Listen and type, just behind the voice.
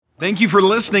Thank you for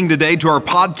listening today to our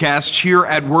podcast here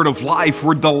at Word of Life.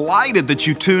 We're delighted that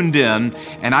you tuned in,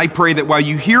 and I pray that while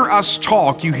you hear us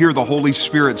talk, you hear the Holy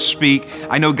Spirit speak.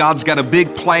 I know God's got a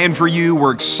big plan for you.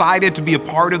 We're excited to be a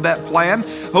part of that plan.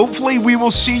 Hopefully, we will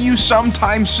see you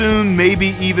sometime soon,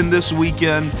 maybe even this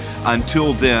weekend.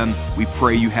 Until then, we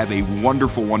pray you have a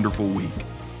wonderful, wonderful week.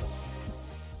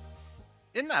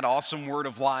 Isn't that awesome, Word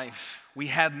of Life? We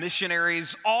have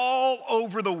missionaries all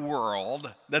over the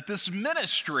world that this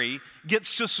ministry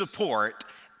gets to support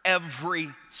every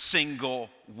single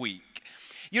week.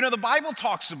 You know, the Bible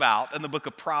talks about in the book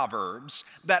of Proverbs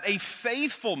that a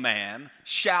faithful man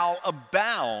shall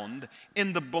abound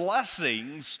in the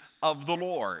blessings of the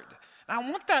Lord. And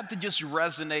I want that to just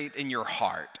resonate in your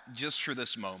heart just for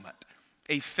this moment.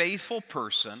 A faithful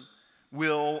person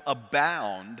will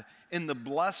abound in the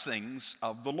blessings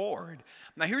of the Lord.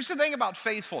 Now, here's the thing about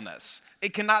faithfulness.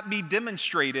 It cannot be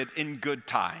demonstrated in good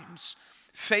times.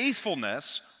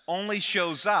 Faithfulness only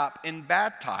shows up in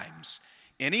bad times.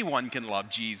 Anyone can love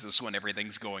Jesus when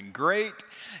everything's going great.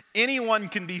 Anyone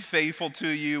can be faithful to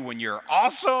you when you're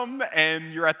awesome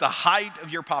and you're at the height of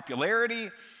your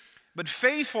popularity. But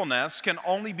faithfulness can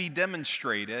only be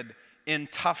demonstrated in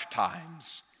tough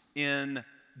times, in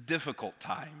difficult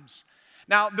times.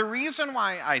 Now, the reason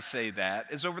why I say that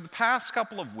is over the past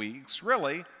couple of weeks,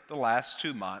 really the last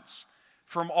 2 months,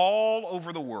 from all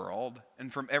over the world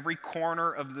and from every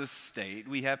corner of this state,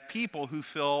 we have people who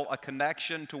feel a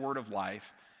connection to Word of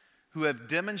Life, who have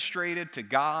demonstrated to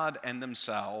God and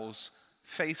themselves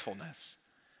faithfulness.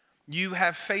 You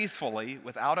have faithfully,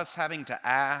 without us having to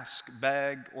ask,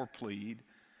 beg, or plead,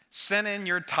 sent in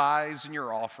your tithes and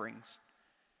your offerings.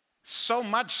 So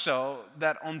much so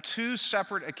that on 2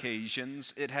 separate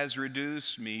occasions, it has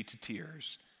reduced me to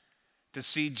tears to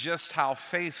see just how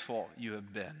faithful you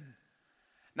have been.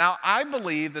 Now, I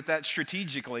believe that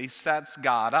strategically sets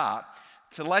God up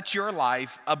to let your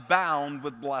life abound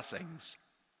with blessings.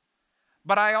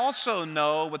 But I also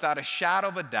know without a shadow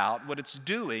of a doubt what it's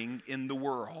doing in the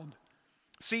world.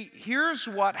 See, here's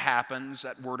what happens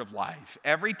at Word of Life.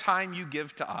 Every time you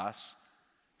give to us,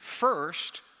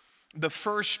 the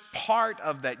first part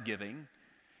of that giving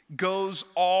goes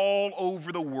all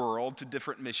over the world to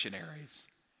different missionaries.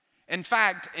 In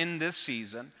fact, in this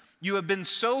season, you have been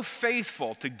so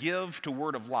faithful to give to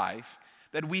Word of Life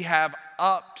that we have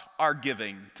upped our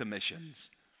giving to missions.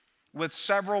 With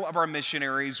several of our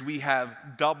missionaries, we have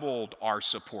doubled our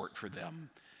support for them.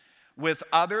 With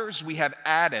others, we have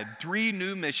added 3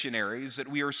 new missionaries that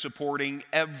we are supporting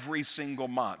every single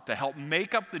month to help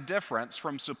make up the difference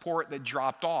from support that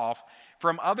dropped off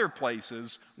from other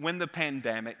places when the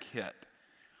pandemic hit.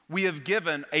 We have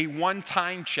given a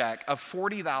one-time check of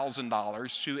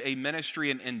 $40,000 to a ministry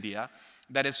in India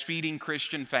that is feeding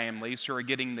Christian families who are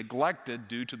getting neglected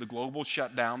due to the global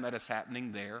shutdown that is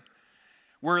happening there.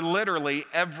 Where literally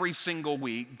every single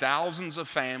week, thousands of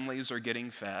families are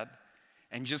getting fed.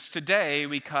 And just today,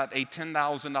 we cut a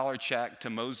 $10,000 check to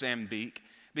Mozambique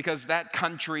because that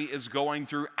country is going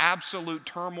through absolute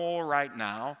turmoil right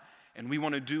now, and we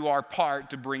want to do our part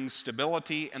to bring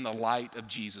stability and the light of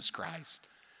Jesus Christ.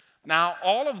 Now,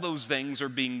 all of those things are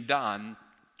being done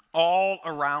all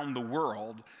around the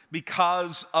world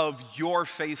because of your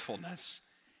faithfulness.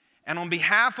 And on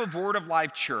behalf of Word of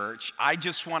Life Church, I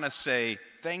just want to say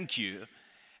thank you.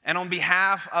 And on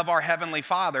behalf of our Heavenly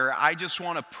Father, I just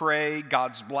want to pray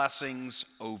God's blessings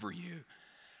over you.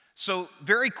 So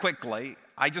very quickly,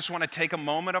 I just want to take a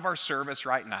moment of our service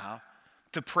right now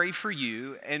to pray for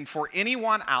you and for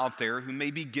anyone out there who may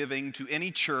be giving to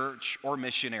any church or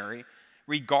missionary,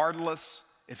 regardless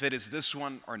if it is this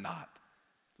one or not.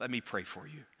 Let me pray for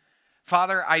you.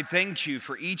 Father, I thank you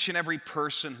for each and every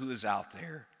person who is out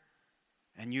there.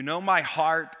 And you know my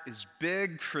heart is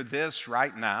big for this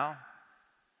right now,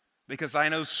 because I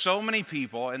know so many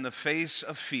people in the face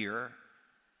of fear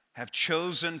have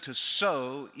chosen to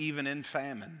sow even in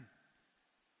famine.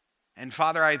 And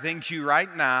Father, I thank you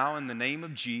right now in the name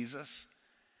of Jesus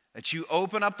that you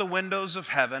open up the windows of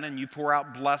heaven and you pour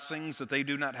out blessings that they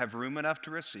do not have room enough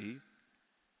to receive.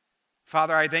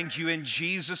 Father, I thank you in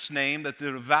Jesus' name that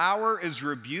the devourer is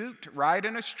rebuked right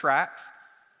in his tracks.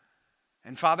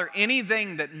 And Father,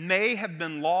 anything that may have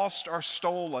been lost or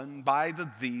stolen by the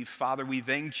thief, Father, we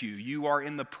thank you. You are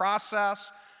in the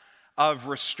process of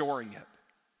restoring it.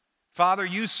 Father,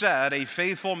 you said a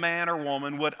faithful man or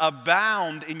woman would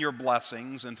abound in your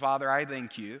blessings. And Father, I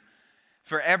thank you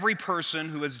for every person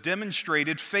who has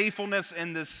demonstrated faithfulness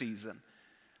in this season,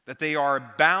 that they are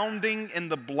abounding in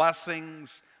the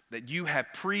blessings that you have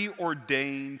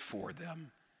preordained for them.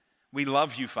 We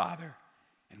love you, Father,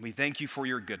 and we thank you for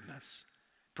your goodness.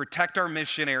 Protect our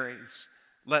missionaries.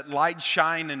 Let light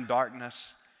shine in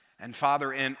darkness. And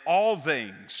Father, in all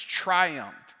things,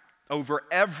 triumph over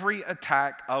every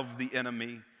attack of the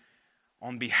enemy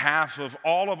on behalf of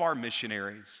all of our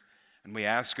missionaries. And we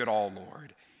ask it all,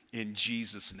 Lord, in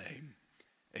Jesus' name,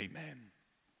 amen.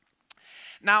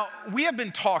 Now, we have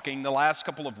been talking the last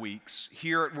couple of weeks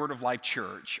here at Word of Life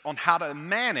Church on how to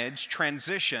manage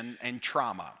transition and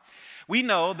trauma. We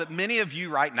know that many of you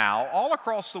right now, all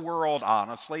across the world,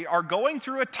 honestly, are going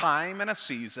through a time and a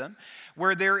season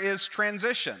where there is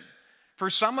transition. For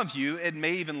some of you, it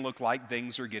may even look like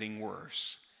things are getting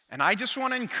worse. And I just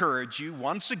want to encourage you,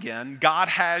 once again, God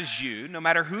has you. No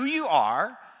matter who you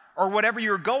are or whatever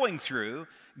you're going through,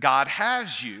 God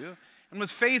has you. And with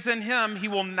faith in Him, He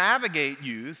will navigate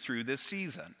you through this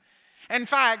season. In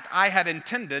fact, I had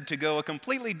intended to go a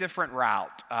completely different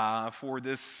route for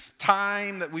this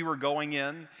time that we were going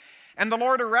in. And the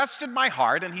Lord arrested my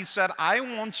heart and He said, I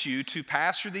want you to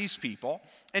pastor these people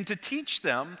and to teach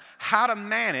them how to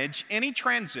manage any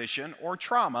transition or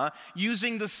trauma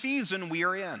using the season we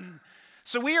are in.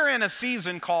 So we are in a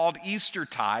season called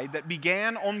Eastertide that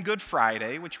began on Good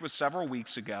Friday, which was several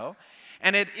weeks ago.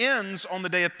 And it ends on the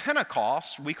day of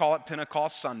Pentecost. We call it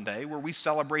Pentecost Sunday, where we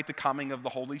celebrate the coming of the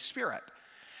Holy Spirit.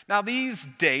 Now, these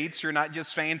dates are not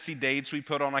just fancy dates we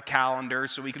put on a calendar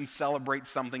so we can celebrate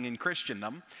something in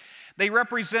Christendom. They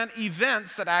represent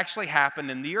events that actually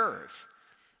happened in the earth.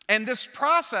 And this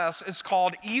process is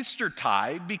called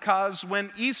Eastertide because when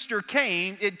Easter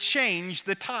came, it changed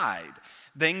the tide.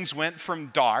 Things went from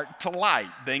dark to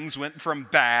light. Things went from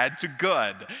bad to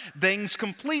good. Things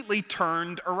completely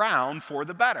turned around for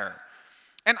the better.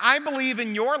 And I believe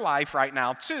in your life right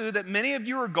now, too, that many of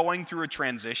you are going through a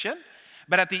transition.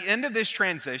 But at the end of this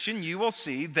transition, you will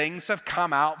see things have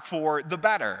come out for the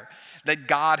better. That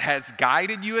God has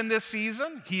guided you in this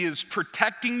season. He is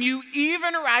protecting you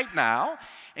even right now.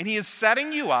 And He is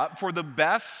setting you up for the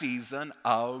best season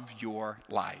of your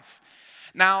life.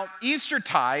 Now,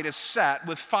 Eastertide is set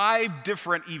with 5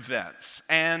 different events,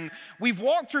 and we've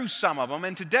walked through some of them,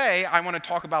 and today I want to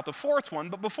talk about the 4th one,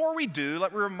 but before we do,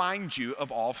 let me remind you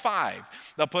of all 5.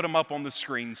 They'll put them up on the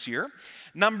screens here.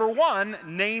 Number 1,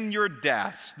 name your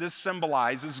deaths. This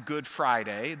symbolizes Good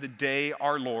Friday, the day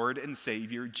our Lord and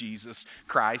Savior Jesus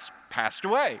Christ passed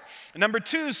away. Number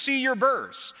 2, see your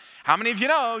births. How many of you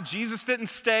know Jesus didn't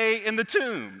stay in the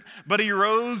tomb, but He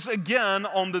rose again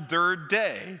on the 3rd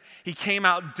day? He came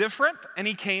out different and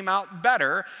He came out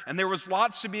better, and there was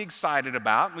lots to be excited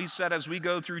about. We said as we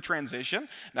go through transition,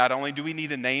 not only do we need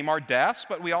to name our deaths,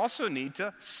 but we also need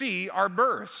to see our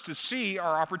births, to see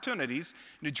our opportunities,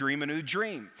 to dream a new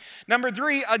dream. Number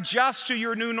 3, adjust to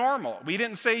your new normal. We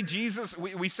didn't say Jesus,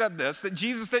 we said this, that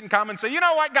Jesus didn't come and say, you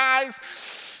know what, guys?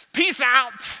 Peace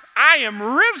out. I am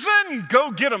risen. Go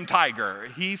get him, tiger.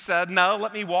 He said, no,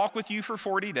 let me walk with you for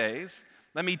 40 days.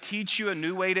 Let me teach you a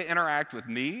new way to interact with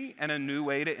me and a new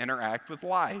way to interact with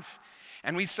life.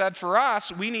 And we said for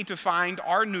us, we need to find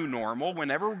our new normal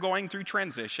whenever we're going through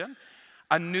transition,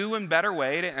 a new and better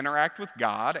way to interact with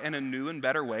God and a new and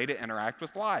better way to interact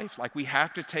with life. Like we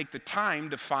have to take the time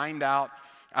to find out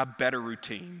a better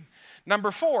routine.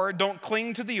 Number 4, don't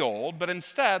cling to the old, but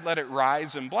instead let it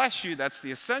rise and bless you. That's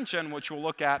the ascension, which we'll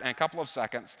look at in a couple of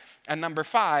seconds. And number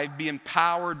 5, be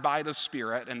empowered by the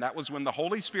Spirit. And that was when the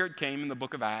Holy Spirit came in the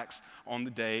book of Acts on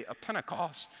the day of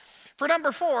Pentecost. For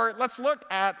number 4, let's look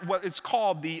at what is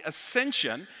called the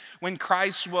ascension when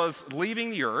Christ was leaving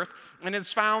the earth, and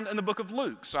it's found in the book of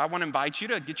Luke. So I want to invite you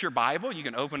to get your Bible. You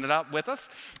can open it up with us.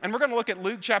 And we're going to look at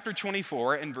Luke chapter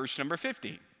 24 and verse number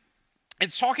 50.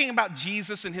 It's talking about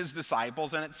Jesus and His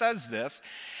disciples, and it says this,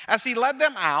 as He led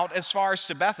them out as far as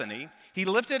to Bethany, He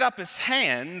lifted up His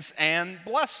hands and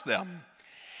blessed them.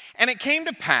 And it came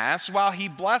to pass, while He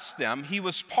blessed them, He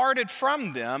was parted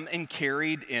from them and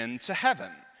carried into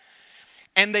heaven.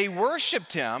 And they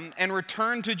worshiped Him and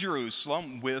returned to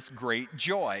Jerusalem with great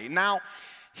joy. Now,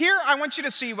 here I want you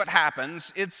to see what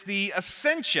happens. It's the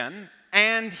ascension,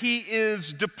 and He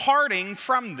is departing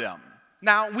from them.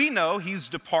 Now, we know He's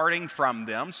departing from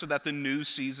them so that the new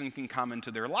season can come into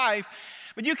their life.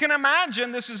 But you can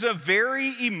imagine this is a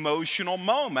very emotional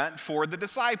moment for the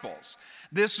disciples.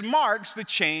 This marks the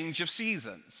change of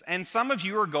seasons. And some of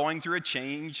you are going through a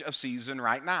change of season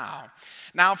right now.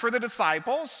 Now, for the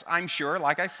disciples, I'm sure,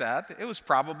 like I said, it was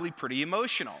probably pretty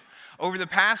emotional. Over the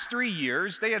past 3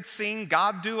 years, they had seen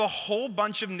God do a whole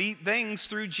bunch of neat things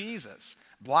through Jesus.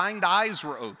 Blind eyes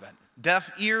were opened.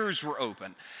 Deaf ears were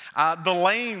open. The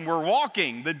lame were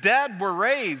walking. The dead were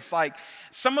raised. Like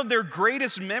some of their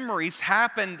greatest memories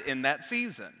happened in that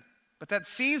season. But that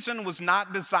season was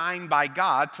not designed by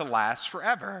God to last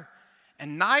forever.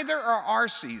 And neither are our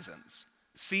seasons.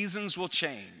 Seasons will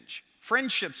change.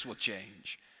 Friendships will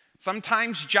change.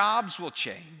 Sometimes jobs will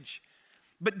change.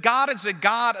 But God is a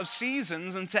God of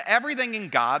seasons, and to everything in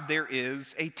God there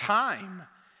is a time.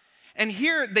 And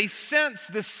here they sense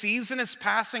this season is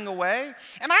passing away.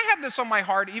 And I had this on my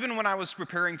heart even when I was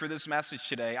preparing for this message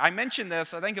today. I mentioned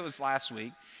this, I think it was last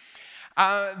week,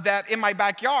 that in my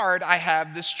backyard I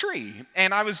have this tree.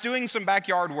 And I was doing some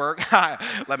backyard work.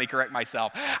 Let me correct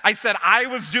myself. I said I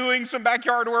was doing some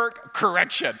backyard work.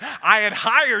 Correction. I had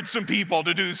hired some people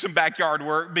to do some backyard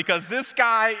work because this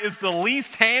guy is the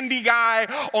least handy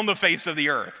guy on the face of the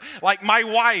earth. Like, my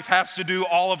wife has to do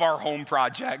all of our home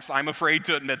projects. I'm afraid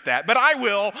to admit that. But I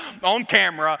will, on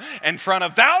camera, in front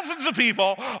of thousands of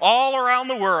people all around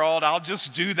the world. I'll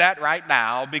just do that right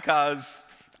now because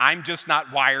I'm just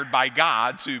not wired by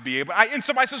God to be able. And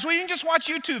somebody says, well, you can just watch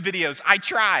YouTube videos. I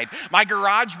tried. My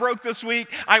garage broke this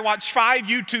week. I watched 5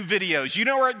 YouTube videos. You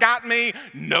know where it got me?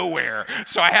 Nowhere.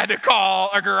 So I had to call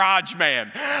a garage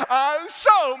man. So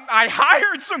I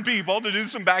hired some people to do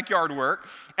some backyard work.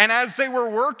 And as they were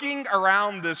working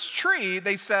around this tree,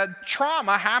 they said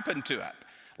trauma happened to it,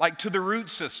 like to the root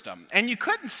system. And you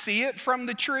couldn't see it from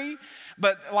the tree,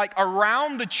 but like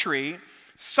around the tree,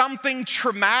 something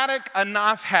traumatic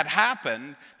enough had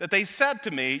happened that they said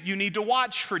to me, you need to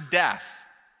watch for death.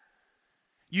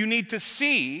 You need to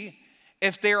see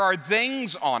if there are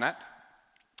things on it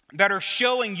that are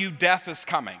showing you death is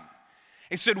coming.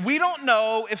 They said, we don't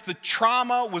know if the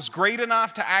trauma was great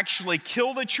enough to actually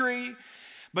kill the tree,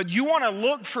 but you want to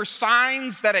look for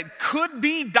signs that it could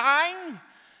be dying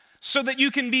so that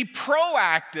you can be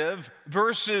proactive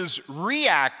versus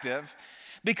reactive.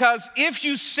 Because if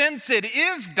you sense it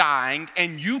is dying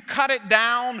and you cut it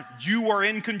down, you are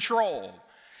in control.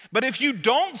 But if you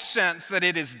don't sense that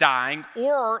it is dying,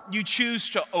 or you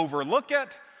choose to overlook it,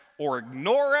 or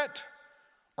ignore it,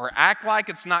 or act like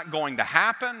it's not going to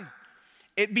happen,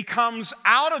 it becomes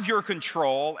out of your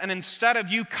control, and instead of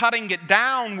you cutting it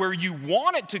down where you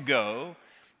want it to go,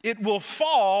 it will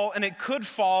fall, and it could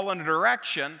fall in a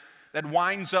direction that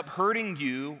winds up hurting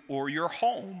you or your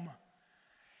home.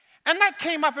 And that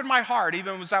came up in my heart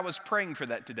even as I was praying for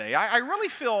that today. I really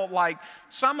feel like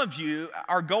some of you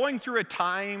are going through a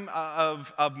time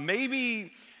of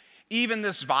maybe even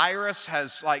this virus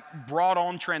has like brought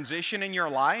on transition in your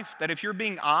life that, if you're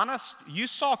being honest, you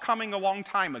saw coming a long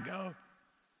time ago.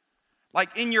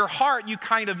 Like in your heart, you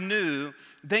kind of knew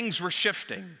things were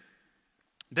shifting,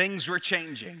 things were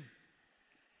changing.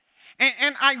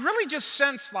 And I really just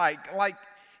sense like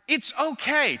it's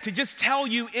okay to just tell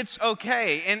you it's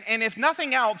okay. And if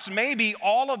nothing else, maybe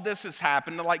all of this has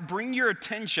happened to like bring your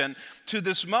attention to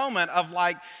this moment of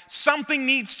like something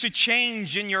needs to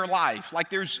change in your life. Like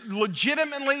there's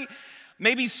legitimately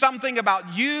maybe something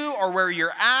about you or where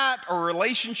you're at or a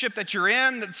relationship that you're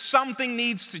in that something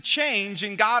needs to change.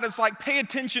 And God is like, pay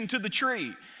attention to the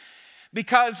tree.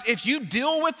 Because if you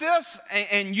deal with this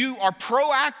and you are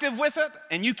proactive with it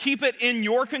and you keep it in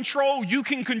your control, you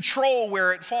can control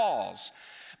where it falls.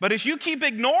 But if you keep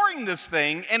ignoring this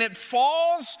thing and it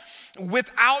falls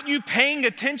without you paying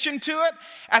attention to it,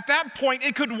 at that point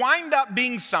it could wind up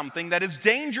being something that is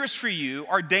dangerous for you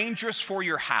or dangerous for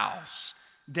your house,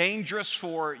 dangerous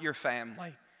for your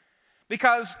family.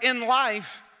 Because in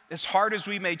life, as hard as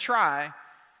we may try,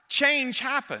 change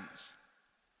happens.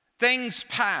 Things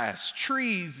pass,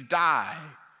 trees die,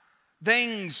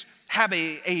 things have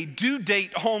a due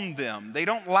date on them. They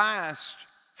don't last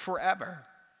forever.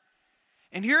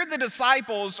 And here the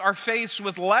disciples are faced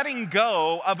with letting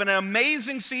go of an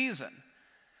amazing season,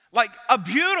 like a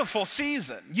beautiful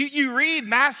season. You read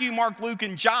Matthew, Mark, Luke,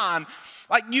 and John,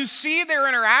 like you see their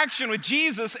interaction with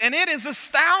Jesus, and it is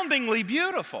astoundingly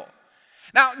beautiful.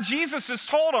 Now, Jesus has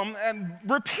told them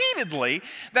repeatedly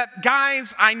that,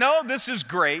 guys, I know this is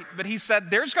great, but he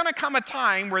said, there's going to come a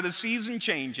time where the season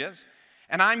changes,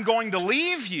 and I'm going to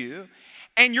leave you,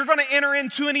 and you're going to enter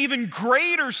into an even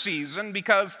greater season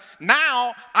because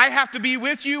now I have to be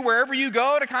with you wherever you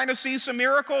go to kind of see some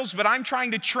miracles, but I'm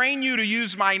trying to train you to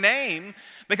use my name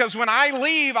because when I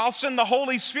leave, I'll send the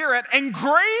Holy Spirit, and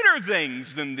greater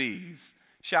things than these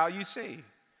shall you see.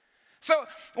 So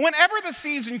whenever the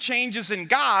season changes in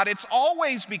God, it's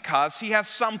always because he has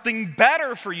something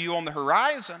better for you on the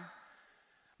horizon.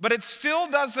 But it still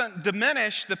doesn't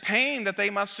diminish the pain that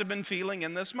they must have been feeling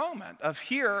in this moment of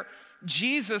here,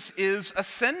 Jesus is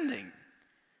ascending.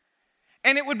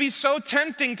 And it would be so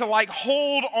tempting to like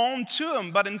hold on to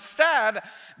him, but instead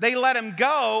they let him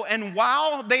go. And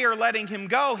while they are letting him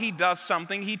go, he does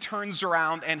something. He turns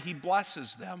around and he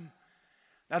blesses them.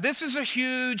 Now, this is a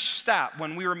huge step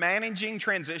when we were managing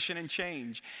transition and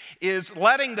change, is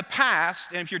letting the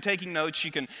past, and if you're taking notes,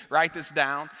 you can write this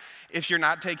down. If you're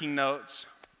not taking notes,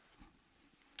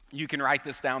 you can write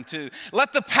this down too.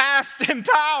 Let the past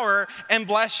empower and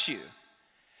bless you.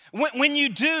 When you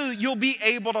do, you'll be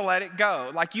able to let it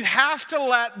go. Like, you have to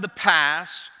let the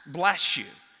past bless you.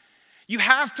 You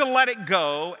have to let it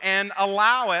go and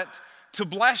allow it to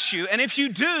bless you. And if you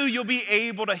do, you'll be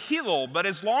able to heal. But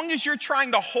as long as you're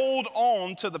trying to hold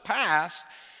on to the past,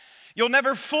 you'll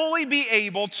never fully be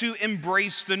able to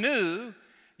embrace the new.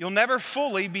 You'll never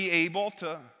fully be able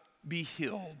to be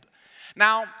healed.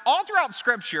 Now, all throughout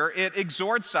Scripture, it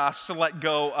exhorts us to let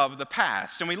go of the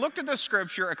past. And we looked at this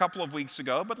Scripture a couple of weeks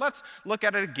ago, but let's look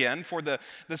at it again for the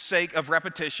sake of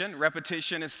repetition.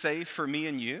 Repetition is safe for me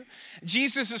and you.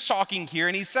 Jesus is talking here,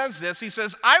 and he says this. He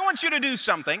says, I want you to do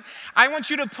something. I want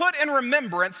you to put in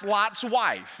remembrance Lot's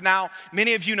wife. Now,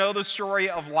 many of you know the story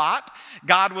of Lot.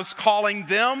 God was calling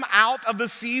them out of the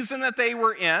season that they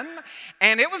were in,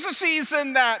 and it was a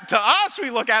season that, to us, we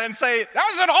look at it and say, that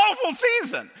was an awful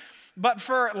season. But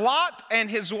for Lot and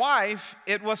his wife,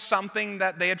 it was something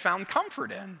that they had found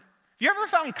comfort in. Have you ever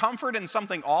found comfort in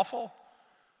something awful?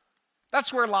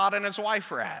 That's where Lot and his wife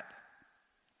were at.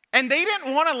 And they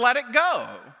didn't want to let it go.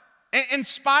 In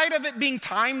spite of it being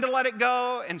time to let it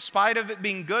go, in spite of it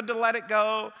being good to let it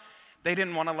go, they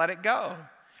didn't want to let it go.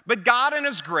 But God in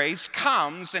his grace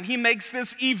comes and he makes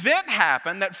this event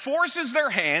happen that forces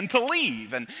their hand to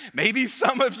leave. And maybe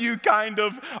some of you kind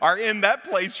of are in that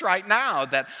place right now,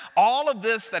 that all of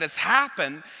this that has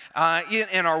happened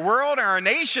in our world and our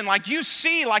nation, like you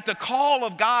see like the call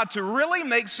of God to really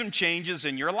make some changes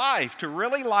in your life, to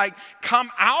really like come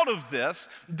out of this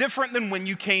different than when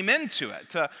you came into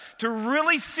it, to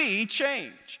really see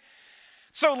change.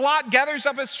 So Lot gathers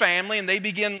up his family and they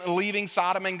begin leaving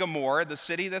Sodom and Gomorrah, the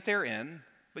city that they're in.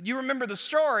 But you remember the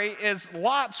story is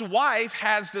Lot's wife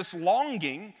has this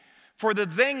longing for the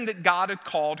thing that God had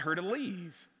called her to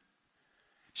leave.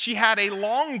 She had a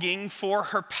longing for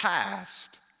her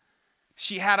past.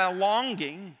 She had a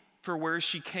longing for where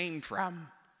she came from.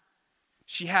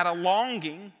 She had a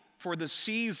longing for the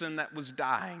season that was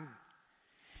dying.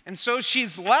 And so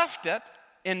she's left it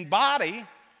in body,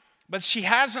 but she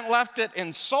hasn't left it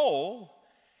in soul.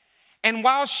 And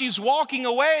while she's walking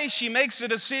away, she makes a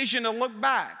decision to look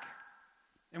back.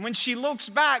 And when she looks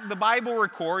back, the Bible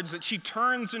records that she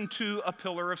turns into a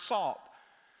pillar of salt.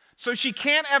 So she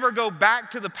can't ever go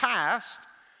back to the past,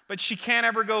 but she can't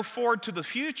ever go forward to the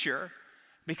future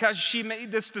because she made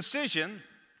this decision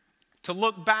to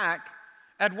look back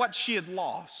at what she had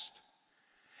lost.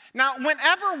 Now,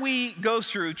 whenever we go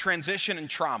through transition and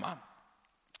trauma,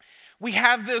 we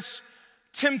have this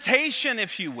temptation,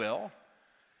 if you will,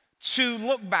 to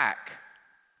look back.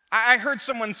 I heard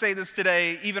someone say this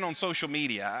today, even on social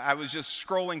media. I was just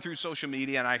scrolling through social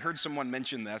media and I heard someone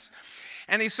mention this.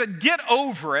 And they said, get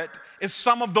over it is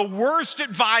some of the worst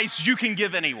advice you can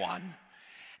give anyone.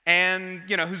 And,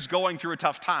 who's going through a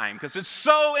tough time, because it's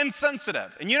so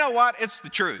insensitive. And you know what? It's the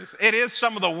truth. It is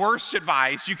some of the worst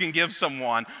advice you can give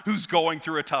someone who's going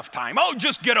through a tough time. Oh,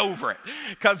 just get over it,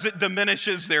 because it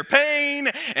diminishes their pain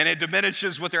and it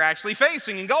diminishes what they're actually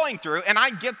facing and going through. And I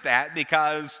get that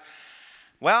because,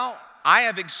 well, I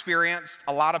have experienced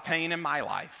a lot of pain in my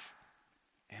life.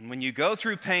 And when you go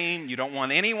through pain, you don't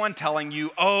want anyone telling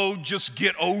you, oh, just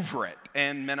get over it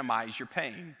and minimize your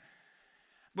pain.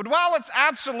 But while it's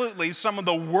absolutely some of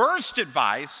the worst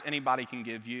advice anybody can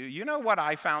give you, you know what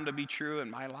I found to be true in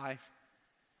my life?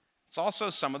 It's also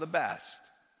some of the best.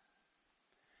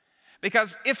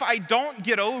 Because if I don't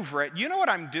get over it, you know what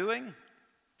I'm doing?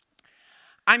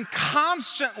 I'm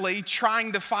constantly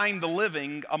trying to find the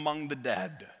living among the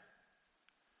dead.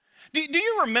 Do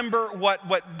you remember what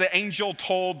the angel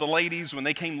told the ladies when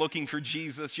they came looking for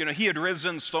Jesus? He had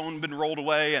risen, stone had been rolled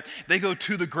away, and they go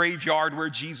to the graveyard where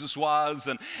Jesus was,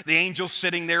 and the angel's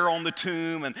sitting there on the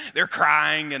tomb, and they're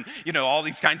crying, and, all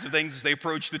these kinds of things as they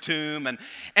approach the tomb.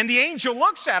 And the angel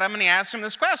looks at him, and he asks him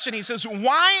this question. He says,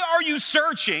 why are you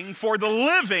searching for the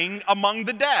living among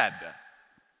the dead?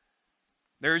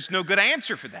 There's no good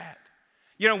answer for that.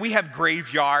 We have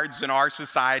graveyards in our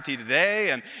society today,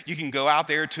 and you can go out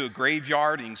there to a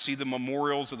graveyard and you can see the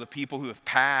memorials of the people who have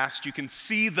passed. You can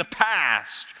see the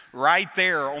past right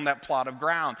there on that plot of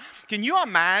ground. Can you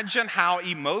imagine how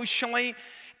emotionally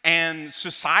and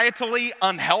societally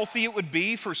unhealthy it would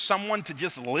be for someone to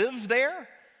just live there?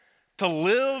 To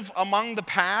live among the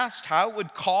past, how it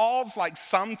would cause like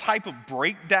some type of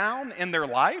breakdown in their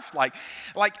life, like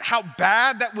how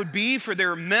bad that would be for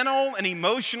their mental and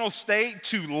emotional state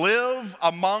to live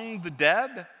among the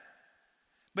dead.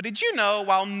 But did you know,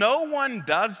 while no one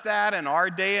does that in our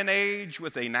day and age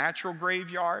with a natural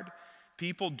graveyard,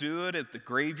 people do it at the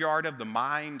graveyard of the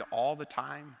mind all the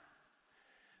time?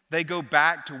 They go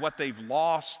back to what they've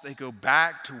lost. They go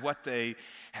back to what they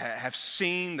have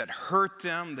seen that hurt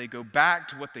them. They go back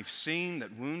to what they've seen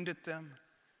that wounded them.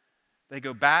 They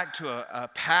go back to a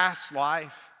past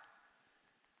life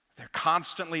they're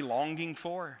constantly longing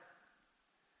for.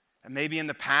 And maybe in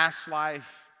the past life,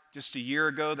 just a year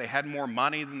ago, they had more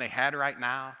money than they had right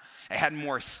now. They had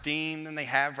more esteem than they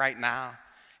have right now.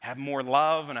 Have more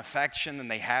love and affection than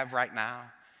they have right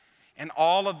now. And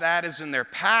all of that is in their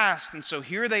past. And so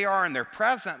here they are in their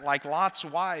present, like Lot's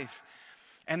wife.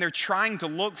 And they're trying to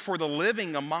look for the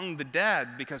living among the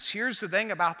dead. Because here's the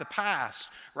thing about the past.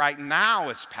 Right now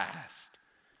is past.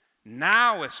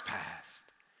 Now is past.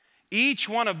 Each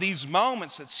one of these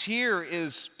moments that's here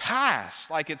is past.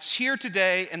 Like it's here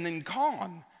today and then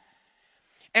gone.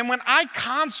 And when I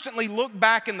constantly look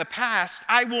back in the past,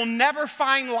 I will never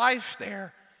find life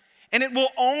there. And it will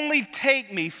only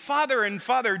take me further and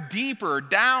further deeper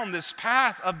down this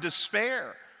path of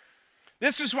despair.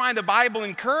 This is why the Bible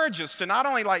encourages us to not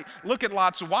only look at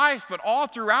Lot's wife, but all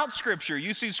throughout Scripture.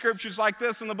 You see scriptures like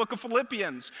this in the book of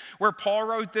Philippians, where Paul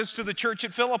wrote this to the church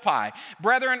at Philippi.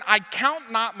 Brethren, I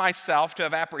count not myself to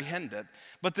have apprehended,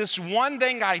 but this one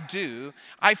thing I do,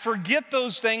 I forget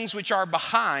those things which are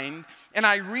behind, and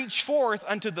I reach forth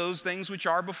unto those things which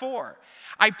are before.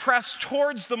 I press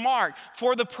towards the mark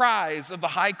for the prize of the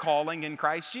high calling in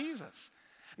Christ Jesus.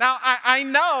 Now, I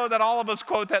know that all of us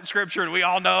quote that scripture, and we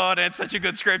all know it, and it's such a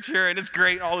good scripture, and it's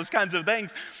great, and all those kinds of things.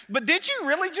 But did you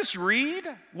really just read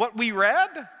what we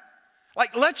read?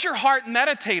 Let your heart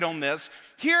meditate on this.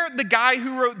 Here, the guy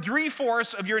who wrote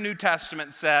 3/4 of your New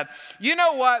Testament said, you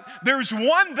know what? There's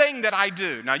one thing that I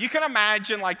do. Now, you can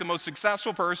imagine the most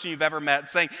successful person you've ever met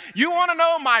saying, you want to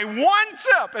know my one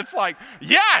tip? It's like,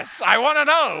 yes, I want to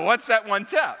know. What's that one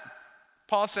tip?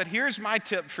 Paul said, here's my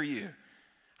tip for you.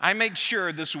 I make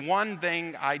sure this one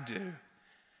thing I do,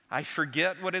 I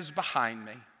forget what is behind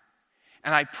me,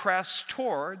 and I press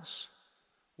towards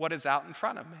what is out in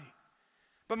front of me.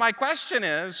 But my question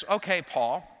is, okay,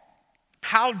 Paul,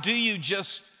 how do you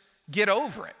just get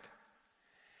over it?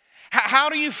 How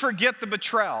do you forget the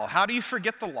betrayal? How do you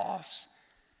forget the loss?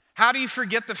 How do you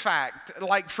forget the fact?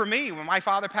 Like for me, when my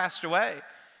father passed away,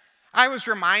 I was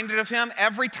reminded of him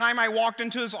every time I walked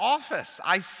into his office.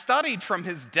 I studied from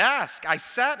his desk. I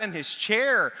sat in his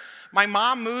chair. My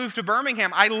mom moved to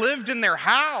Birmingham. I lived in their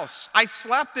house. I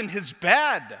slept in his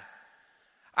bed.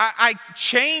 I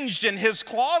changed in his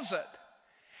closet.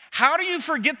 How do you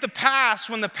forget the past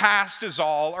when the past is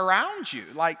all around you?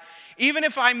 Even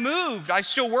if I moved, I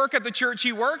still work at the church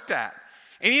he worked at.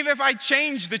 And even if I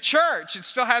changed the church, it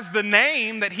still has the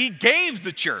name that he gave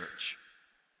the church.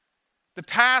 The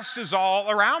past is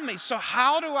all around me. So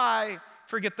how do I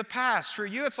forget the past? For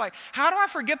you, it's how do I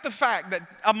forget the fact that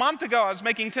a month ago I was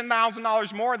making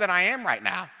 $10,000 more than I am right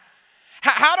now?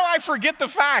 How do I forget the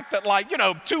fact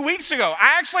that 2 weeks ago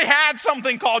I actually had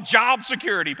something called job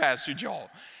security, Pastor Joel?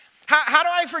 How do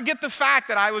I forget the fact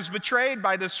that I was betrayed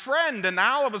by this friend, and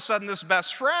now all of a sudden this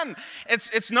best friend,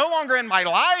 it's no longer in my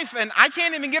life, and I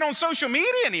can't even get on social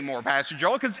media anymore, Pastor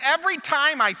Joel, because every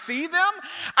time I see them,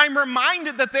 I'm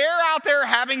reminded that they're out there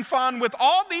having fun with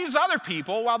all these other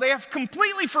people while they have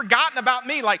completely forgotten about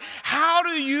me. How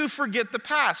do you forget the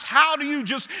past? How do you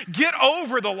just get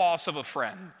over the loss of a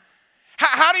friend?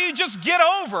 How do you just get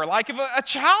over, if a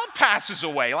child passes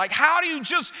away? How do you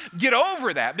just get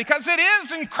over that? Because it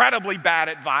is incredibly bad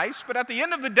advice, but at the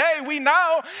end of the day, we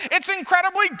know it's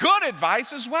incredibly good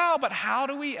advice as well. But how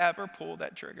do we ever pull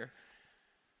that trigger?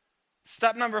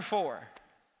 Step number 4,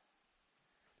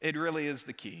 it really is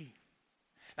the key.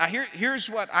 Now, here's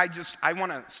what I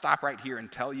want to stop right here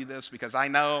and tell you this, because I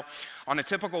know on a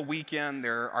typical weekend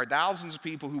there are thousands of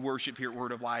people who worship here at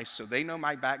Word of Life, so they know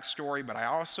my backstory, but I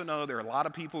also know there are a lot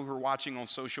of people who are watching on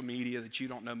social media that you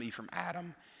don't know me from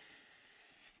Adam.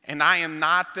 And I am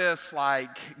not this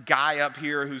guy up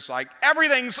here who's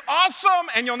everything's awesome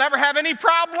and you'll never have any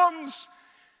problems.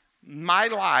 My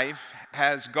life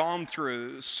has gone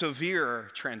through severe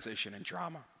transition and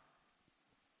trauma.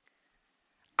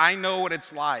 I know what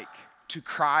it's like to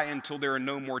cry until there are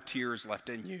no more tears left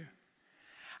in you.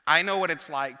 I know what it's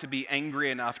like to be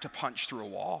angry enough to punch through a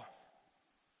wall.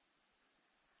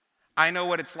 I know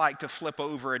what it's like to flip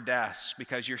over a desk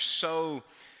because you're so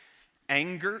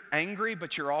angry,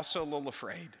 but you're also a little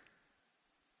afraid.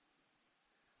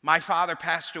 My father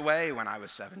passed away when I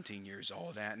was 17 years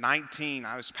old. At 19,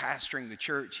 I was pastoring the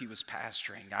church he was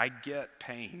pastoring. I get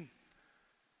pain.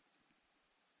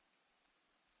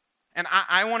 And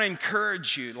I want to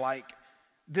encourage you,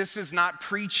 This is not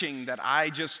preaching that I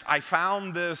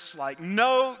found this like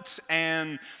note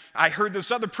and I heard this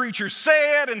other preacher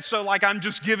say it, and so like I'm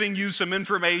just giving you some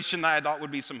information that I thought would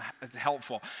be some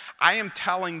helpful. I am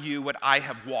telling you what I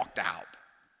have walked out.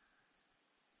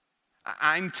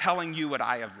 I'm telling you what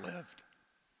I have lived.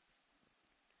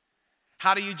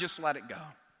 How do you just let it go?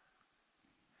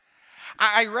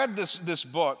 I read this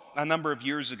book a number of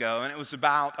years ago, and it was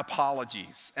about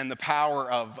apologies and the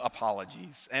power of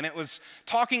apologies. And it was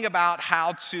talking about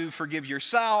how to forgive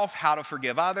yourself, how to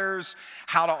forgive others,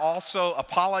 how to also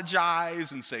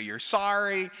apologize and say you're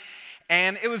sorry.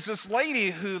 And it was this lady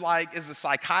who like is a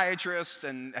psychiatrist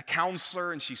and a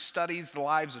counselor, and she studies the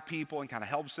lives of people and kind of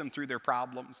helps them through their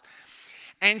problems.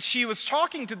 And she was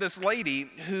talking to this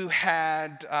lady who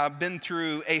had been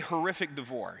through a horrific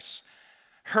divorce.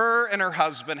 Her and her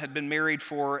husband had been married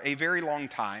for a very long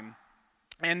time,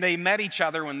 and they met each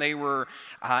other when they were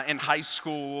in high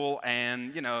school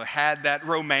and, had that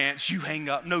romance, you hang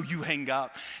up, no, you hang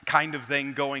up kind of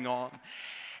thing going on.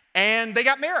 And they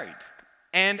got married,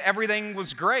 and everything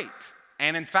was great.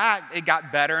 And in fact, it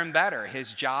got better and better.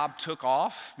 His job took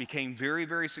off, became very,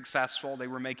 very successful. They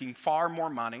were making far more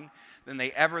money than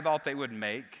they ever thought they would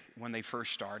make when they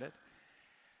first started.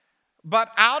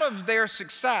 But out of their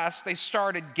success, they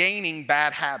started gaining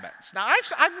bad habits. Now,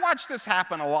 I've watched this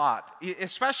happen a lot,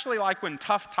 especially like when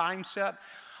tough times hit.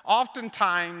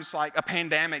 Oftentimes, like a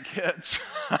pandemic hits,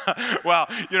 well,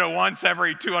 once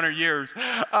every 200 years,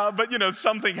 but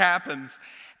something happens.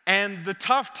 And the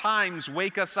tough times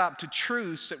wake us up to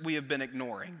truths that we have been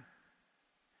ignoring.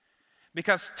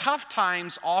 Because tough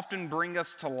times often bring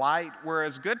us to light,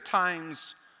 whereas good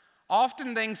times,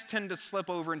 often things tend to slip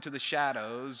over into the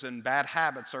shadows and bad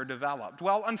habits are developed.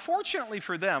 Well, unfortunately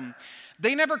for them,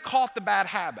 they never caught the bad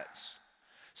habits.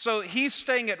 So he's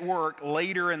staying at work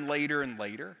later and later and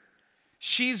later.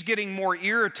 She's getting more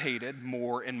irritated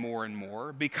more and more and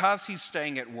more because he's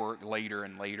staying at work later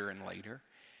and later and later.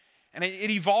 And it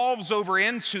evolves over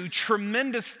into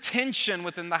tremendous tension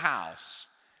within the house.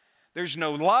 There's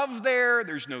no love there,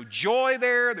 there's no joy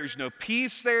there, there's no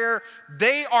peace there.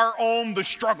 They are on the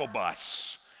struggle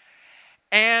bus.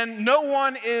 And no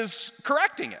one is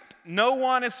correcting it. No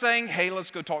one is saying, hey, let's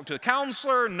go talk to a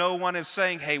counselor. No one is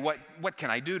saying, hey, what can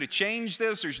I do to change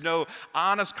this? There's no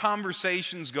honest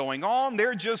conversations going on.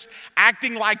 They're just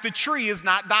acting like the tree is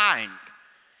not dying.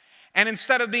 And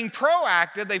instead of being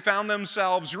proactive, they found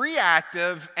themselves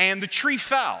reactive, and the tree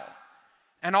fell.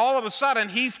 And all of a sudden,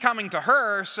 he's coming to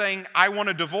her saying, I want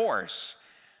a divorce.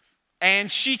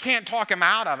 And she can't talk him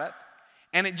out of it.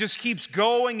 And it just keeps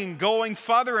going and going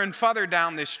further and further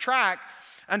down this track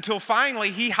until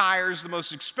finally he hires the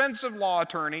most expensive law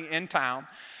attorney in town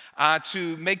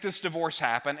to make this divorce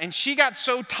happen. And she got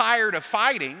so tired of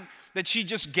fighting that she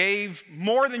just gave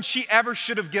more than she ever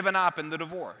should have given up in the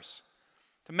divorce.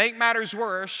 To make matters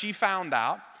worse, she found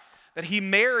out that he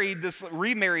remarried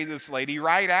this lady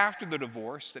right after the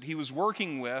divorce that he was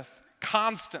working with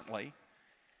constantly,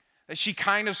 that she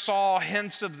kind of saw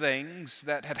hints of things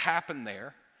that had happened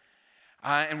there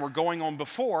and were going on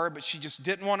before, but she just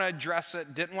didn't want to address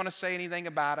it, didn't want to say anything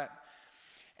about it.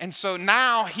 And so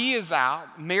now he is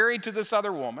out, married to this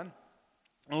other woman,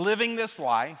 living this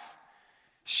life.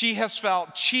 She has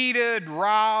felt cheated,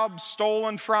 robbed,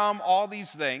 stolen from, all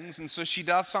these things. And so she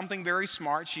does something very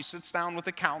smart. She sits down with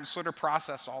a counselor to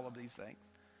process all of these things.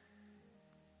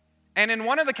 And in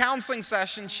one of the counseling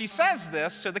sessions, she says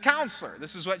this to the counselor.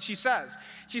 This is what she says.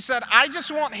 She said, I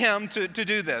just want him to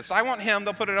do this. I want him,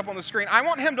 they'll put it up on the screen. I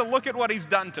want him to look at what he's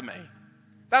done to me.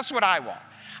 That's what I want.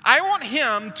 I want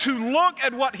him to look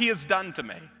at what he has done to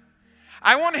me.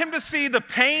 I want him to see the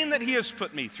pain that he has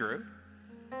put me through.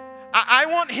 I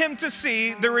want him to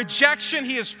see the rejection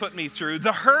he has put me through,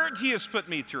 the hurt he has put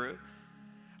me through.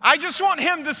 I just want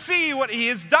him to see what he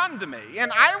has done to me.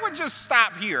 And I would just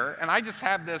stop here, and I just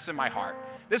have this in my heart.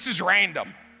 This is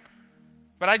random,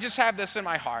 but I just have this in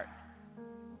my heart.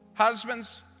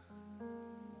 Husbands,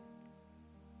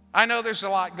 I know there's a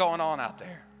lot going on out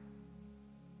there.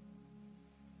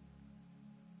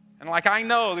 And I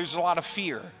know there's a lot of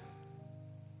fear.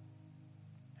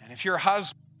 And if you're a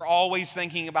husband, you're always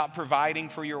thinking about providing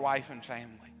for your wife and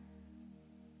family.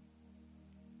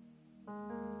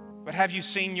 But have you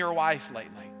seen your wife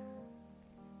lately?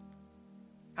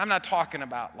 I'm not talking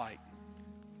about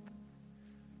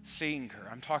seeing her.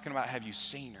 I'm talking about, have you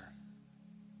seen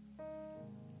her?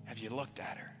 Have you looked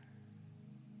at her?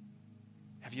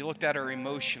 Have you looked at her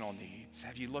emotional needs?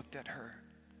 Have you looked at her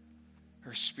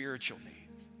spiritual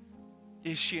needs?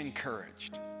 Is she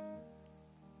encouraged?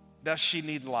 Does she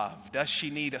need love? Does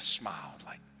she need a smile?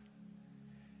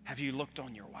 Have you looked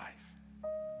on your wife?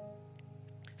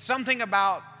 Something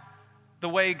about the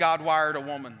way God wired a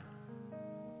woman.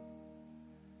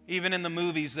 Even in the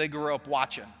movies they grew up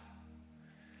watching.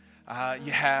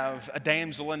 You have a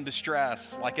damsel in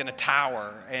distress, like in a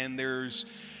tower, and there's,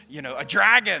 a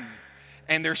dragon,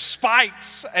 and there's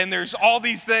spikes, and there's all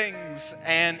these things.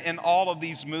 And in all of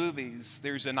these movies,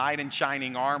 there's a knight in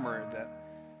shining armor that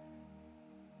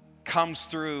comes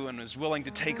through and is willing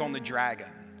to take on the dragon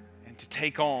and to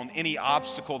take on any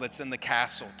obstacle that's in the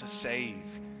castle to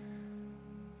save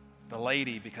the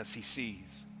lady, because he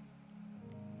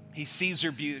sees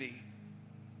her beauty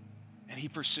and he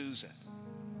pursues it.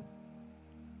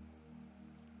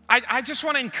 I just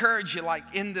want to encourage you, like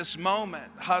in this moment,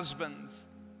 husbands,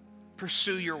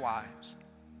 pursue your wives.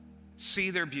 See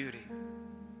their beauty.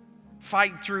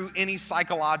 Fight through any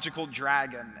psychological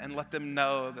dragon and let them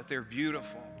know that they're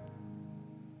beautiful,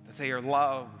 that they are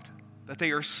loved, that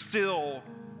they are still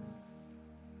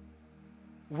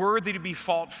worthy to be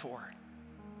fought for.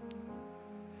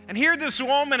 And here this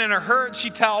woman in her hurt, she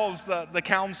tells the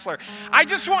counselor, I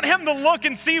just want him to look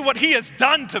and see what he has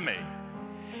done to me.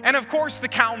 And of course the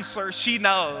counselor, she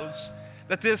knows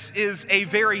that this is a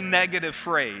very negative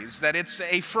phrase, that it's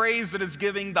a phrase that is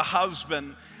giving the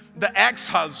husband, the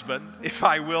ex-husband, if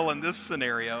I will, in this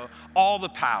scenario, all the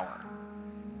power.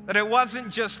 That it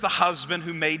wasn't just the husband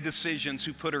who made decisions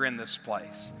who put her in this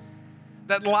place.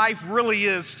 That life really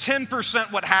is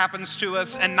 10% what happens to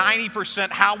us and 90%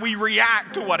 how we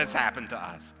react to what has happened to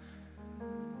us.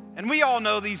 And we all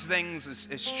know these things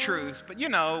as truth, but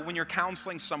when you're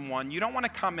counseling someone, you don't want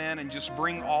to come in and just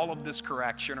bring all of this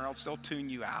correction or else they'll tune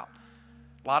you out.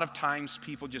 A lot of times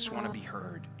people just want to be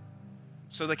heard.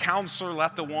 So the counselor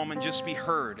let the woman just be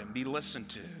heard and be listened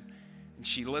to. And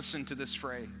she listened to this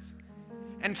phrase.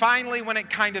 And finally, when it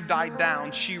kind of died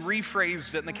down, she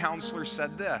rephrased it, and the counselor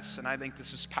said this, and I think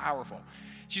this is powerful.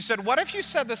 She said, what if you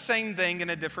said the same thing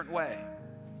in a different way?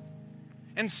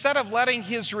 Instead of letting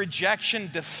his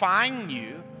rejection define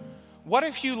you, what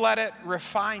if you let it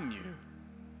refine you?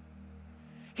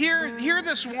 Here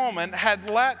this woman had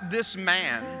let this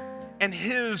man and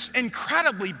his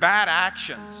incredibly bad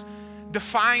actions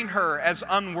define her as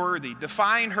unworthy,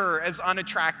 define her as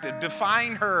unattractive,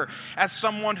 define her as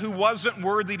someone who wasn't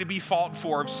worthy to be fought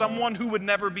for, someone who would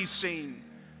never be seen.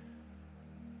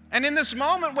 And in this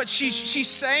moment, what she's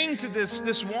saying to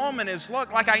this woman is,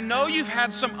 look, like I know you've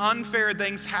had some unfair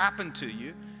things happen to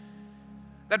you,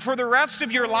 that for the rest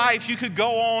of your life you could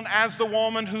go on as the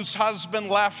woman whose husband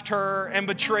left her and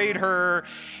betrayed her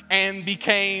and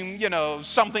became,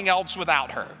 something else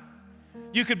without her.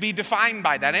 You could be defined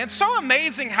by that. And it's so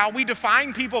amazing how we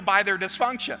define people by their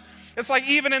dysfunction. It's like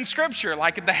even in Scripture,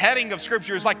 like the heading of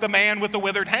Scripture is like the man with the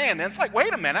withered hand. And it's like,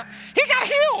 wait a minute, he got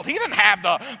healed. He didn't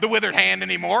have the withered hand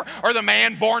anymore, or the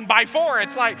man born by four.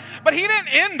 It's like, but he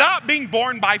didn't end up being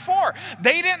born by four.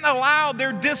 They didn't allow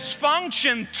their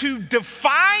dysfunction to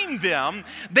define them.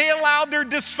 They allowed their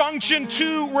dysfunction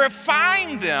to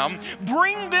refine them,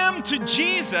 bring them to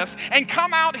Jesus, and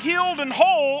come out healed and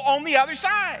whole on the other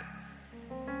side.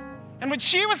 And what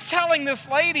she was telling this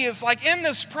lady is like, in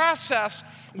this process,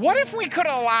 what if we could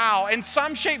allow, in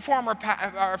some shape, form, or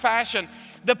fashion,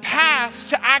 the past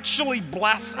to actually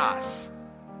bless us?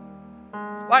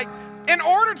 Like, in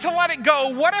order to let it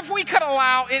go, what if we could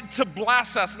allow it to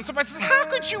bless us? And somebody says, how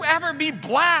could you ever be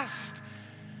blessed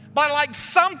by like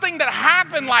something that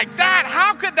happened like that?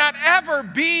 How could that ever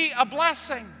be a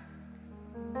blessing?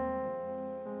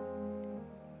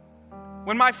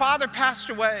 When my father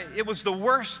passed away, it was the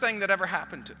worst thing that ever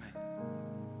happened to me.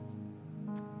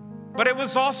 But it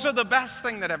was also the best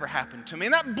thing that ever happened to me.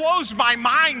 And that blows my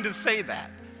mind to say that.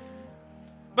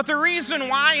 But the reason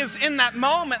why is in that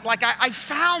moment, like I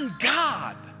found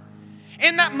God.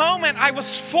 In that moment, I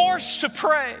was forced to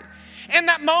pray. In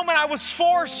that moment, I was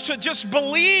forced to just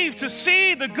believe, to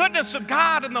see the goodness of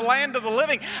God in the land of the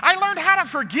living. I learned how to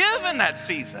forgive in that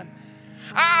season.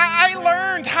 I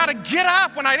learned how to get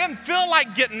up when I didn't feel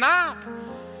like getting up.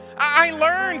 I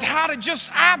learned how to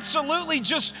just absolutely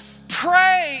just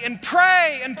pray and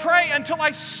pray and pray until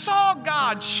I saw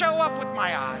God show up with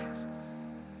my eyes.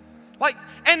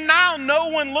 And now no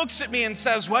one looks at me and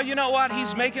says, well, you know what?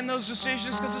 He's making those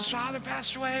decisions because his father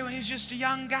passed away when he was just a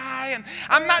young guy. And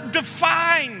I'm not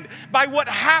defined by what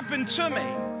happened to me.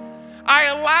 I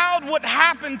allowed what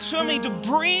happened to me to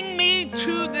bring me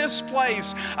to this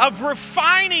place of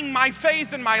refining my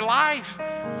faith in my life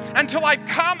until I've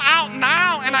come out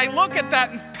now and I look at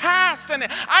that past and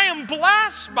I am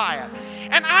blessed by it.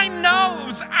 And I know it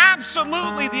was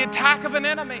absolutely the attack of an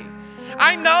enemy.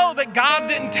 I know that God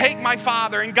didn't take my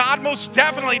father, and God most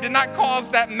definitely did not cause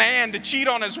that man to cheat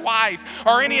on his wife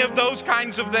or any of those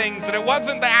kinds of things, and it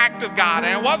wasn't the act of God,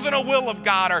 and it wasn't a will of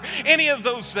God or any of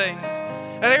those things.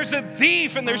 And there's a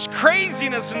thief and there's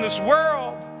craziness in this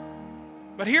world.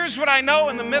 But here's what I know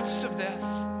in the midst of this,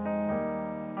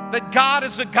 that God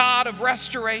is a God of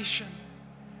restoration.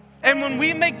 And when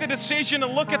we make the decision to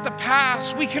look at the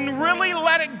past, we can really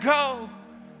let it go.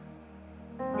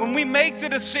 When we make the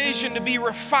decision to be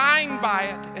refined by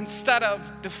it instead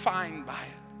of defined by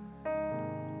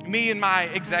it. Me and my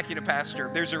executive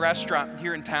pastor, there's a restaurant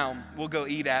here in town we'll go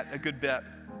eat at a good bit.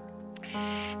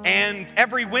 And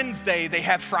every Wednesday they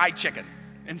have fried chicken.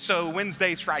 And so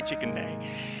Wednesday's fried chicken day.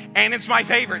 And it's my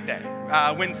favorite day,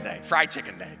 Wednesday, fried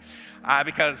chicken day.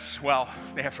 Because, well,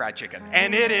 they have fried chicken.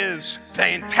 And it is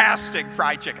fantastic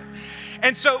fried chicken.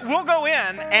 And so we'll go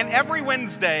in, and every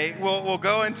Wednesday, we'll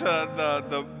go into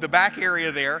the back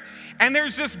area there, and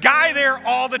there's this guy there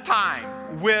all the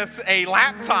time with a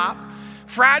laptop,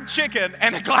 fried chicken,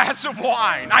 and a glass of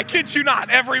wine. I kid you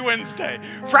not, every Wednesday.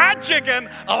 Fried chicken,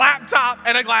 a laptop,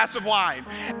 and a glass of wine.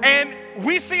 And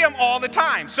we see him all the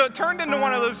time. So it turned into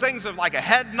one of those things of like a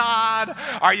head nod,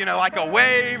 or, like a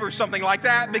wave or something like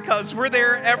that, because we're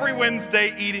there every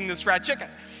Wednesday eating this fried chicken.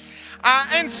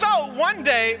 And so one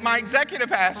day, my executive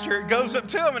pastor goes up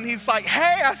to him and he's like,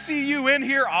 hey, I see you in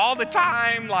here all the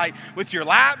time, like with your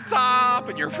laptop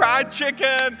and your fried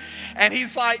chicken. And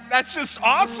he's like, that's just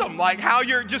awesome. Like how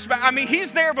you're just,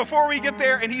 he's there before we get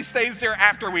there and he stays there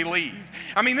after we leave.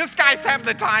 This guy's having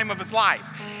the time of his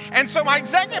life. And so my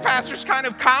executive pastor's kind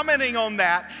of commenting on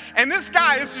that. And this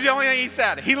guy, this is the only thing he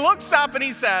said. He looks up and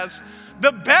he says,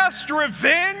 the best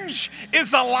revenge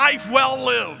is a life well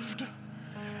lived.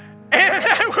 And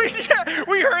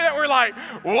we heard that, we're like,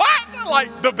 what?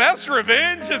 Like, the best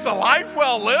revenge is a life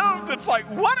well lived? It's like,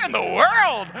 what in the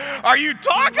world are you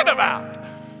talking about?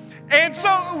 And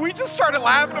so we just started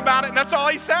laughing about it, and that's all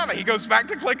he said. He goes back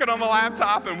to clicking on the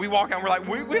laptop, and we walk out, and we're like,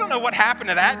 we don't know what happened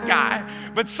to that guy,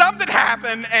 but something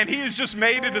happened, and he has just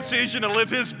made a decision to live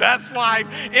his best life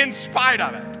in spite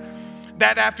of it.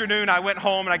 That afternoon, I went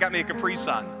home, and I got me a Capri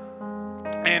Sun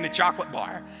and a chocolate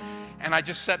bar. And I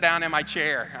just sat down in my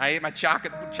chair. I ate my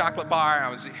chocolate bar. I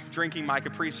was drinking my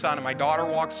Capri Sun, and my daughter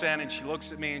walks in, and she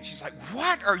looks at me, and she's like,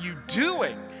 what are you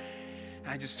doing? And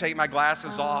I just take my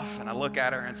glasses off, and I look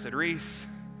at her and said, Reese,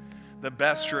 the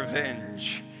best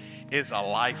revenge is a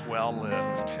life well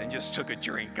lived. And just took a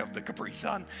drink of the Capri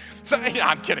Sun. So,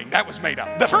 I'm kidding. That was made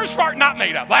up. The first part, not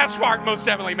made up. Last part, most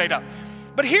definitely made up.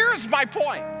 But here's my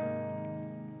point.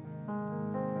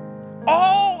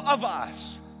 All of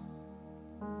us,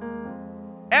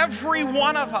 every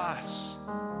one of us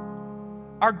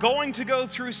are going to go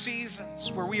through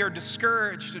seasons where we are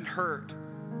discouraged and hurt,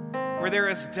 where there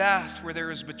is death, where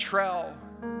there is betrayal,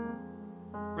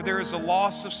 where there is a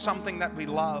loss of something that we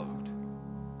loved,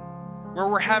 where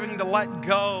we're having to let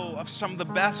go of some of the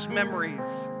best memories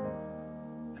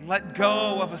and let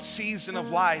go of a season of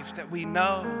life that we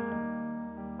know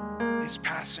is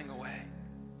passing away.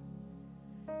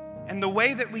 And the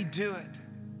way that we do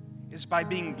it is by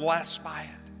being blessed by it.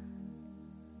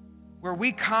 Where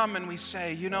we come and we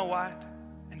say, you know what?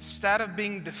 Instead of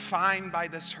being defined by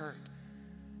this hurt,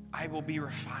 I will be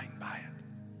refined by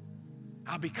it.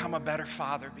 I'll become a better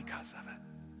father because of it.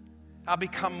 I'll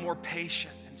become more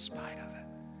patient in spite of it.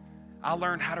 I'll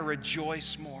learn how to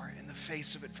rejoice more in the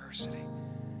face of adversity.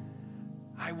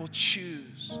 I will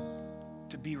choose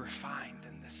to be refined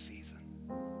in this season.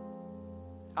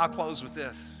 I'll close with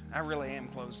this. I really am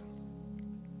closing.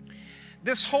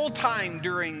 This whole time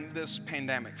during this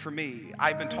pandemic, for me,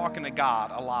 I've been talking to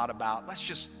God a lot about, let's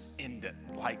just end it.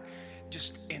 Like,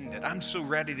 just end it. I'm so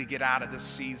ready to get out of this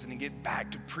season and get back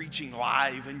to preaching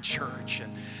live in church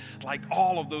and like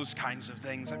all of those kinds of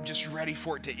things. I'm just ready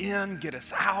for it to end, get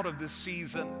us out of this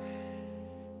season.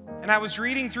 And I was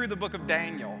reading through the book of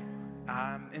Daniel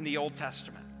in the Old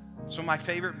Testament. It's one of my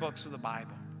favorite books of the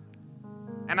Bible.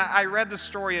 And I read the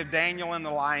story of Daniel in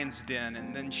the lion's den,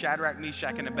 and then Shadrach,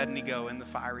 Meshach, and Abednego in the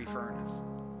fiery furnace.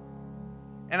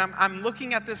 And I'm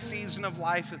looking at this season of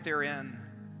life that they're in.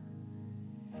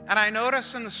 And I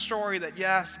notice in the story that,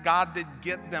 yes, God did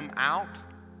get them out,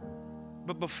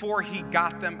 but before he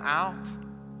got them out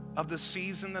of the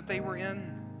season that they were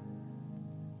in,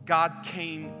 God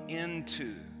came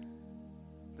into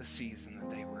the season that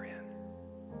they were in.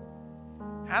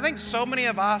 I think so many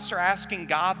of us are asking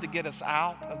God to get us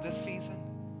out of this season.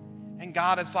 And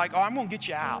God is like, oh, I'm going to get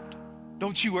you out.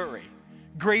 Don't you worry.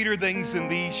 Greater things than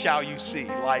these shall you see.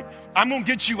 Like, I'm going to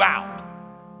get you out.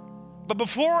 But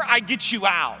before I get you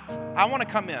out, I want to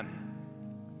come in.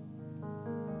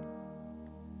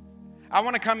 I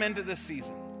want to come into this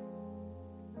season.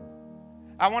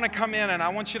 I want to come in and I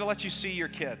want you to let you see your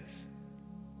kids.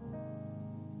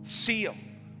 See them.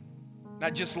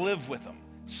 Not just live with them.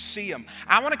 See them.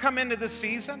 I want to come into this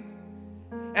season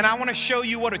and I want to show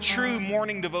you what a true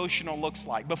morning devotional looks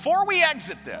like. Before we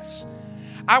exit this,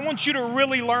 I want you to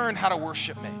really learn how to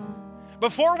worship me.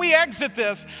 Before we exit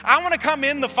this, I want to come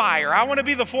in the fire. I want to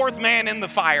be the fourth man in the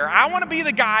fire. I want to be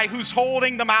the guy who's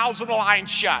holding the mouths of the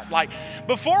lions shut. Like,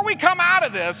 before we come out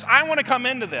of this, I want to come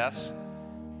into this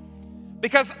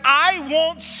because I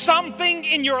want something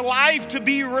in your life to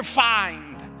be refined.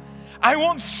 I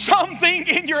want something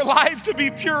in your life to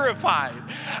be purified.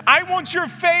 I want your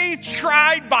faith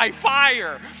tried by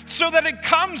fire so that it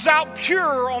comes out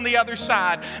pure on the other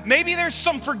side. Maybe there's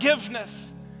some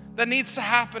forgiveness that needs to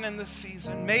happen in this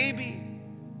season. Maybe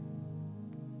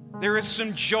there is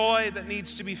some joy that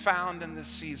needs to be found in this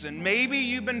season. Maybe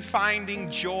you've been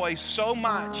finding joy so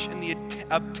much in the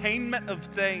obtainment of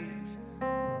things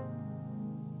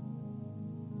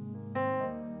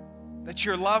that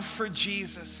your love for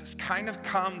Jesus has kind of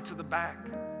come to the back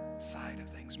side of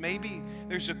things. Maybe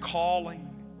there's a calling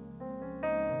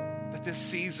that this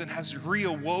season has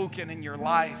reawoken in your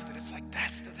life that it's like,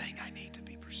 that's the thing I need to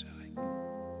be pursuing.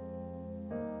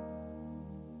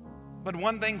 But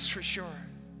one thing's for sure,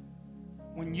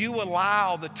 when you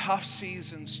allow the tough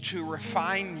seasons to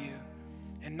refine you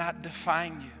and not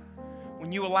define you,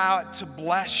 when you allow it to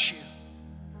bless you,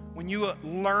 when you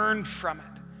learn from it,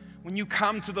 when you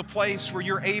come to the place where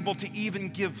you're able to even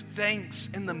give thanks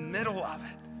in the middle of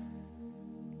it,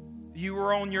 you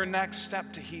are on your next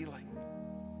step to healing.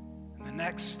 And the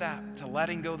next step to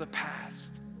letting go of the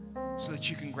past so that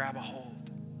you can grab a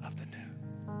hold of the new.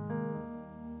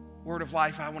 Word of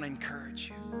Life, I want to encourage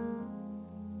you.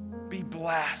 Be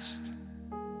blessed.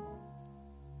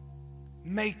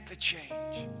 Make the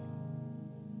change.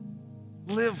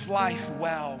 Live life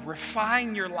well.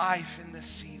 Refine your life in this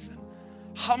season.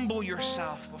 Humble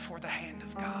yourself before the hand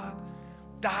of God.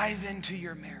 Dive into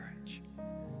your marriage.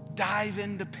 Dive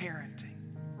into parenting.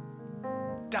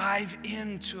 Dive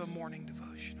into a morning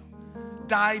devotional.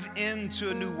 Dive into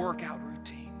a new workout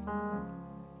routine.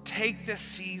 Take this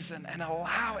season and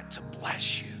allow it to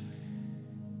bless you.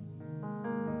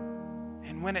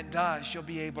 And when it does, you'll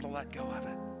be able to let go of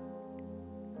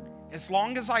it. As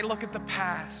long as I look at the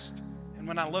past, and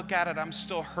when I look at it, I'm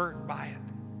still hurt by it,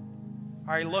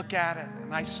 or I look at it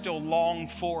and I still long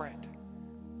for it,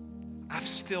 I've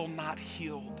still not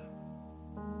healed.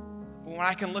 But when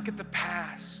I can look at the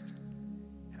past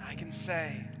and I can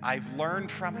say, I've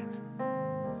learned from it,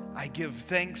 I give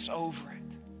thanks over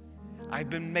it, I've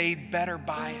been made better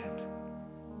by it.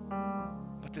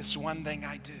 But this one thing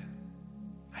I do,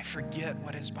 I forget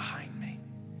what is behind me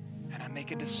and I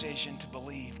make a decision to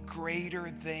believe greater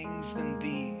things than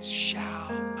these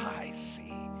shall I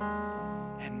see.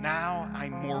 And now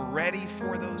I'm more ready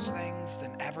for those things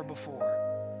than ever before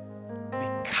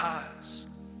because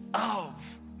of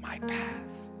my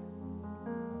past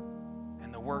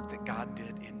and the work that God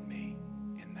did in me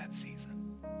in that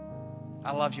season.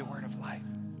 I love you, Word of Life.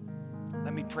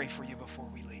 Let me pray for you before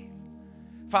we leave.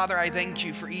 Father, I thank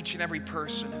you for each and every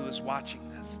person who is watching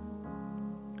this.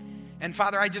 And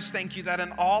Father, I just thank you that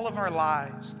in all of our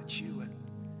lives that you would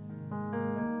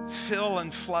fill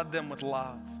and flood them with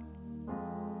love.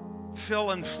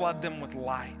 Fill and flood them with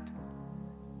light.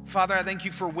 Father, I thank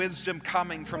you for wisdom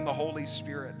coming from the Holy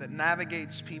Spirit that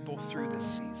navigates people through this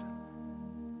season.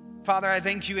 Father, I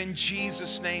thank you in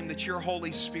Jesus' name that your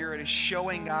Holy Spirit is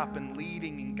showing up and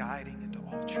leading and guiding into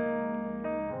all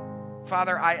truth.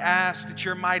 Father, I ask that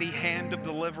your mighty hand of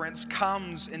deliverance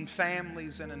comes in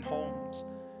families and in homes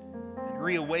and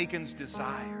reawakens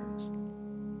desires.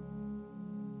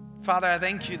 Father, I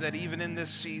thank you that even in this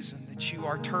season that you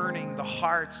are turning the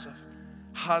hearts of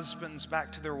husbands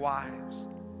back to their wives,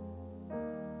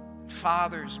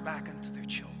 fathers back into their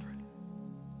children.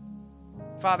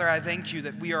 Father, I thank you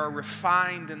that we are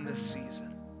refined in this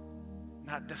season,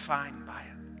 not defined by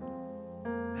it.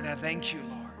 And I thank you,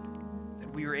 Lord,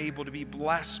 that we are able to be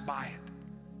blessed by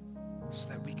it so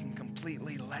that we can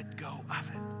completely let go of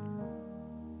it.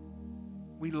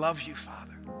 We love you,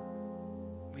 Father.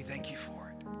 We thank you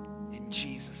for it. In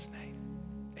Jesus' name,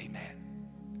 amen.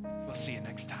 We'll see you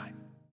next time.